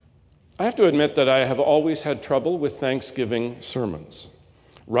I have to admit that I have always had trouble with Thanksgiving sermons,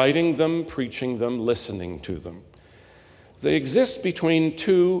 writing them, preaching them, listening to them. They exist between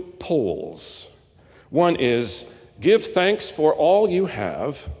two poles. One is, give thanks for all you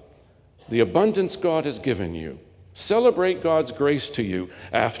have, the abundance God has given you. Celebrate God's grace to you.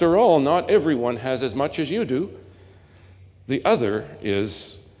 After all, not everyone has as much as you do. The other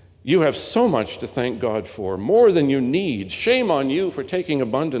is, you have so much to thank God for, more than you need. Shame on you for taking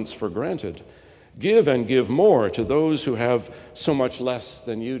abundance for granted. Give and give more to those who have so much less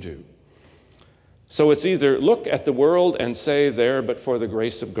than you do. So it's either look at the world and say, there, but for the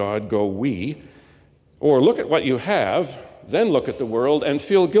grace of God go we, or look at what you have, then look at the world and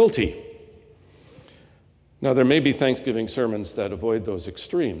feel guilty. Now, there may be Thanksgiving sermons that avoid those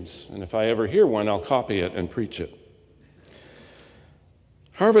extremes, and if I ever hear one, I'll copy it and preach it.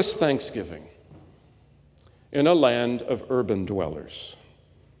 Harvest Thanksgiving in a land of urban dwellers,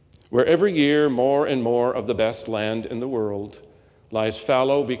 where every year more and more of the best land in the world lies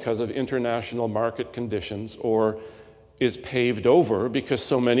fallow because of international market conditions, or is paved over because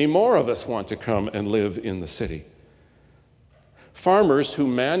so many more of us want to come and live in the city. Farmers who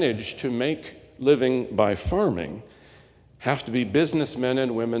manage to make living by farming have to be businessmen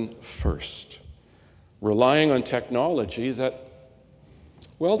and women first, relying on technology that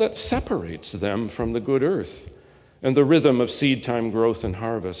separates them from the good earth and the rhythm of seed time growth and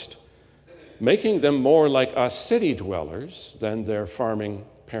harvest, making them more like us city dwellers than their farming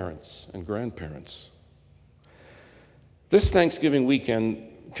parents and grandparents. This Thanksgiving weekend,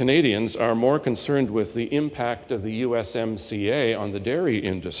 Canadians are more concerned with the impact of the USMCA on the dairy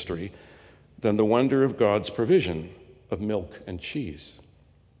industry than the wonder of God's provision of milk and cheese.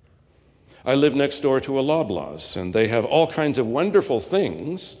 I live next door to a Loblaws, and they have all kinds of wonderful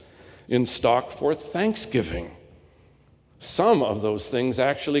things in stock for Thanksgiving. Some of those things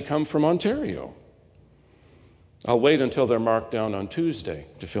actually come from Ontario. I'll wait until they're marked down on Tuesday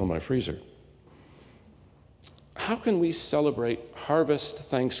to fill my freezer. How can we celebrate Harvest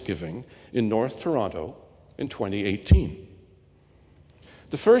Thanksgiving in North Toronto in 2018?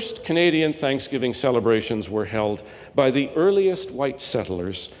 The first Canadian Thanksgiving celebrations were held by the earliest white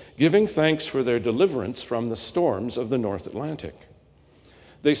settlers, giving thanks for their deliverance from the storms of the North Atlantic.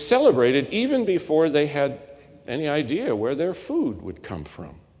 They celebrated even before they had any idea where their food would come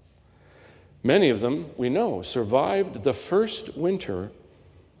from. Many of them, we know, survived the first winter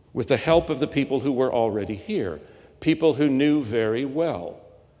with the help of the people who were already here, people who knew very well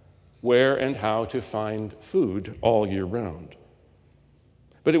where and how to find food all year round.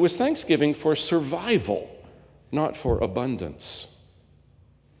 But it was Thanksgiving for survival, not for abundance.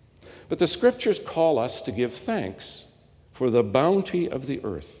 But the scriptures call us to give thanks for the bounty of the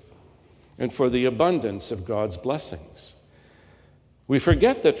earth and for the abundance of God's blessings. We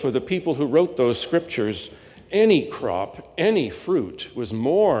forget that for the people who wrote those scriptures, any crop, any fruit was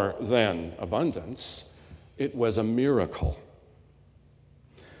more than abundance. It was a miracle.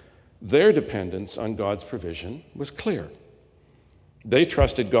 Their dependence on God's provision was clear. They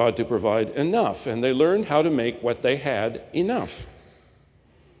trusted God to provide enough, and they learned how to make what they had enough.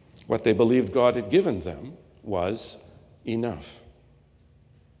 What they believed God had given them was enough.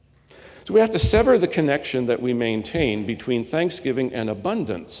 So we have to sever the connection that we maintain between Thanksgiving and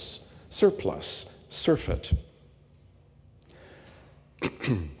abundance, surplus, surfeit.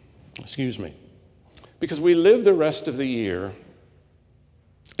 Excuse me. Because we live the rest of the year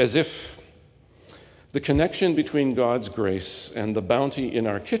as if the connection between God's grace and the bounty in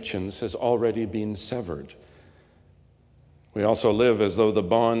our kitchens has already been severed. We also live as though the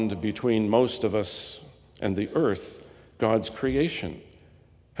bond between most of us and the earth, God's creation,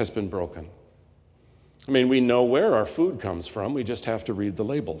 has been broken. I mean, we know where our food comes from, we just have to read the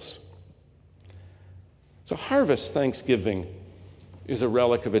labels. So Harvest Thanksgiving is a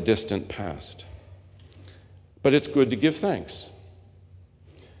relic of a distant past. But it's good to give thanks.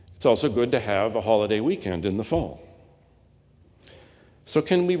 It's also good to have a holiday weekend in the fall. So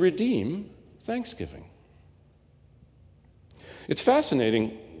can we redeem Thanksgiving? It's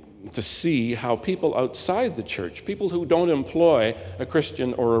fascinating to see how people outside the church, people who don't employ a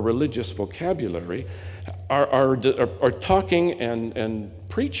Christian or a religious vocabulary, are talking and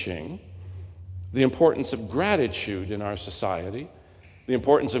preaching the importance of gratitude in our society, the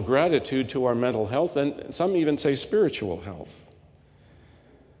importance of gratitude to our mental health, and some even say spiritual health.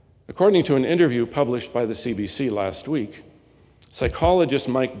 According to an interview published by the CBC last week, psychologist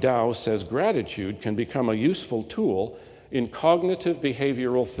Mike Dow says gratitude can become a useful tool in cognitive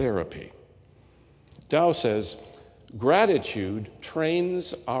behavioral therapy. Dow says, gratitude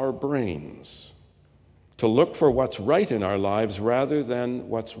trains our brains to look for what's right in our lives rather than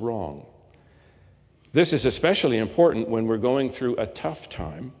what's wrong. This is especially important when we're going through a tough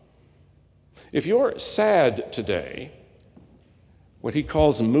time. If you're sad today, what he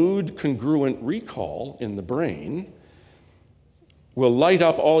calls mood congruent recall in the brain will light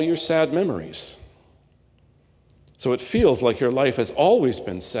up all your sad memories. So it feels like your life has always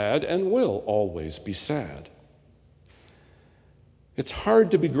been sad and will always be sad. It's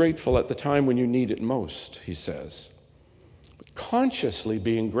hard to be grateful at the time when you need it most, he says. But consciously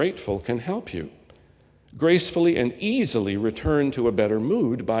being grateful can help you gracefully and easily return to a better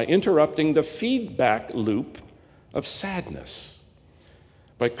mood by interrupting the feedback loop of sadness.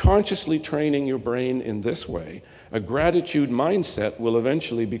 By consciously training your brain in this way, a gratitude mindset will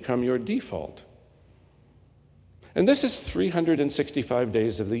eventually become your default. And this is 365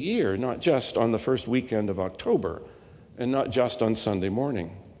 days of the year, not just on the first weekend of October, and not just on Sunday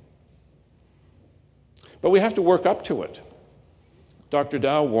morning. But we have to work up to it. Dr.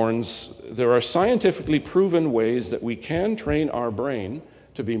 Dow warns there are scientifically proven ways that we can train our brain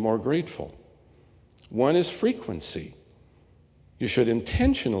to be more grateful. One is frequency. You should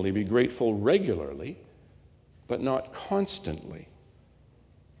intentionally be grateful regularly, but not constantly.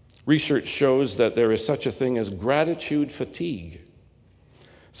 Research shows that there is such a thing as gratitude fatigue.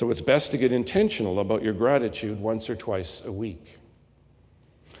 So it's best to get intentional about your gratitude once or twice a week.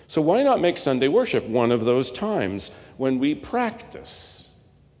 So why not make Sunday worship one of those times when we practice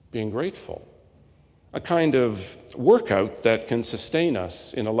being grateful? A kind of workout that can sustain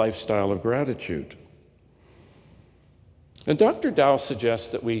us in a lifestyle of gratitude. And Dr. Dow suggests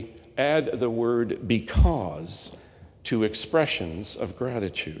that we add the word because to expressions of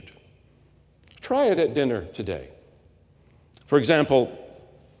gratitude. Try it at dinner today. For example,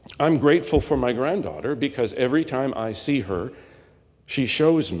 I'm grateful for my granddaughter because every time I see her, she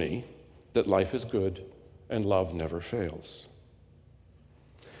shows me that life is good and love never fails.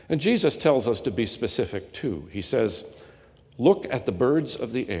 And Jesus tells us to be specific too. He says, look at the birds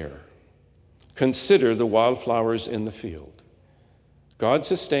of the air. Consider the wildflowers in the field. God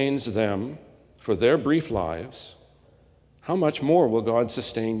sustains them for their brief lives. How much more will God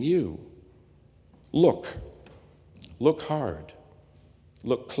sustain you? Look hard,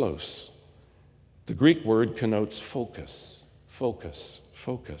 look close. The Greek word connotes focus, focus,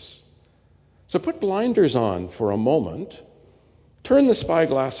 focus. So put blinders on for a moment, turn the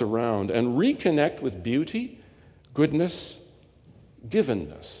spyglass around, and reconnect with beauty, goodness,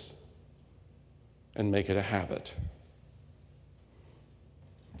 givenness, and make it a habit.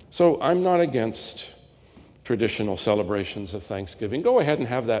 So I'm not against traditional celebrations of Thanksgiving. Go ahead and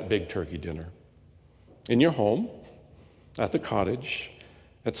have that big turkey dinner in your home, at the cottage,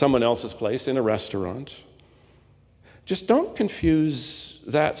 at someone else's place, in a restaurant. Just don't confuse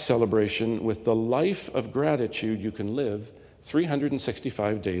that celebration with the life of gratitude you can live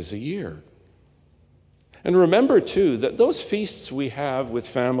 365 days a year. And remember, too, that those feasts we have with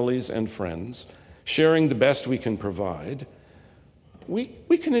families and friends, sharing the best we can provide,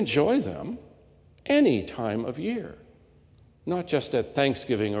 we can enjoy them any time of year, not just at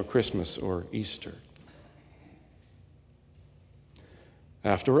Thanksgiving or Christmas or Easter.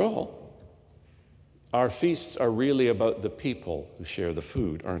 After all, our feasts are really about the people who share the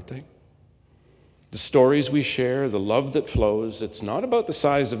food, aren't they? The stories we share, the love that flows. It's not about the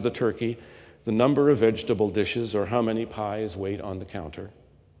size of the turkey, the number of vegetable dishes, or how many pies wait on the counter.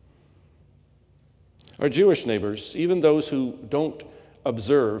 Our Jewish neighbors, even those who don't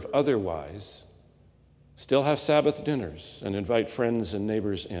observe otherwise, still have Sabbath dinners and invite friends and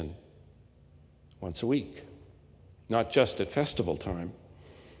neighbors in once a week, not just at festival time.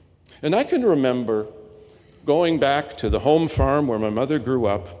 And I can remember going back to the home farm where my mother grew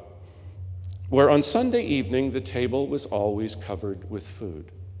up, where on Sunday evening the table was always covered with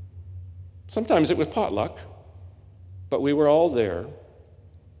food. Sometimes it was potluck, but we were all there,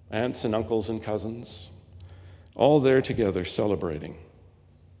 aunts and uncles and cousins, all there together celebrating.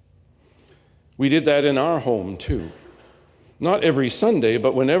 We did that in our home too. Not every Sunday,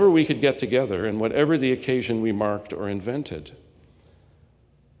 but whenever we could get together and whatever the occasion we marked or invented.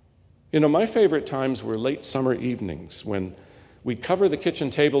 You know, my favorite times were late summer evenings when we'd cover the kitchen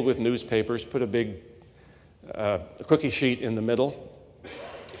table with newspapers, put a big cookie sheet in the middle,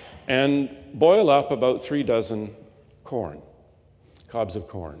 and boil up about 3 dozen cobs of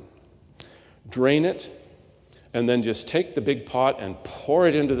corn. Drain it, and then just take the big pot and pour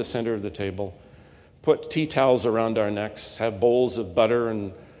it into the center of the table, put tea towels around our necks, have bowls of butter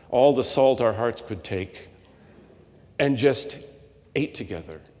and all the salt our hearts could take, and just ate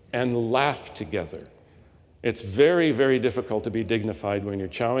together and laughed together It's very, very difficult to be dignified when you're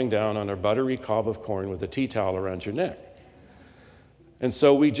chowing down on a buttery cob of corn with a tea towel around your neck. And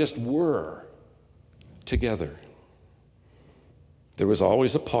so we just were together. There was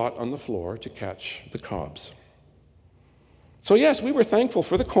always a pot on the floor to catch the cobs. So yes, we were thankful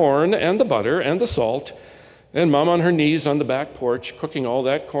for the corn and the butter and the salt, and Mom on her knees on the back porch cooking all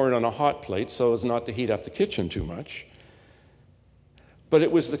that corn on a hot plate so as not to heat up the kitchen too much. But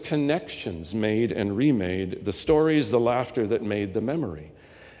it was the connections made and remade, the stories, the laughter that made the memory.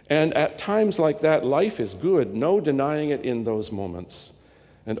 And at times like that, life is good, no denying it in those moments.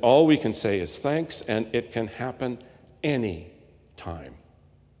 And all we can say is thanks, and it can happen any time.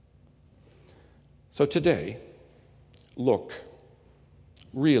 So today, look,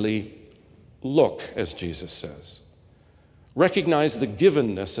 really look, as Jesus says. Recognize the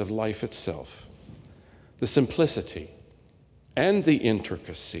givenness of life itself, the simplicity and the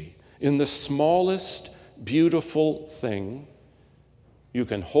intricacy in the smallest beautiful thing you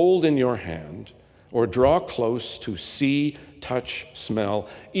can hold in your hand or draw close to see, touch, smell,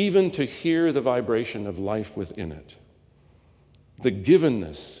 even to hear the vibration of life within it. The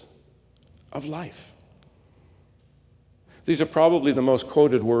givenness of life. These are probably the most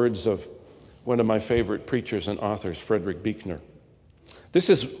quoted words of one of my favorite preachers and authors, Frederick Buechner. This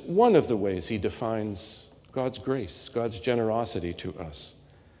is one of the ways he defines God's grace, God's generosity to us.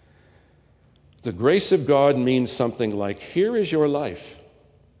 The grace of God means something like, here is your life.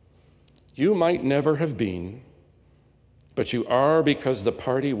 You might never have been, but you are because the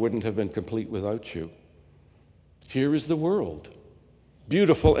party wouldn't have been complete without you. Here is the world.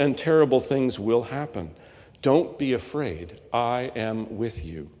 Beautiful and terrible things will happen. Don't be afraid. I am with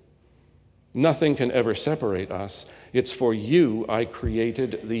you. Nothing can ever separate us. It's for you I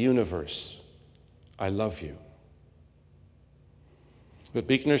created the universe. I love you. But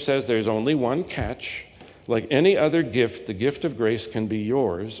Buechner says there's only one catch. Like any other gift, the gift of grace can be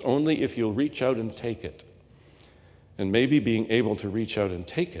yours only if you'll reach out and take it. And maybe being able to reach out and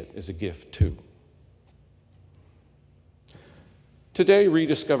take it is a gift too. Today,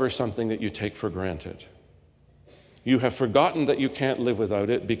 rediscover something that you take for granted. You have forgotten that you can't live without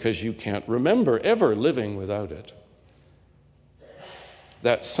it because you can't remember ever living without it.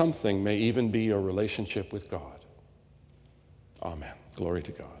 That something may even be your relationship with God. Amen. Glory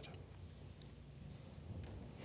to God.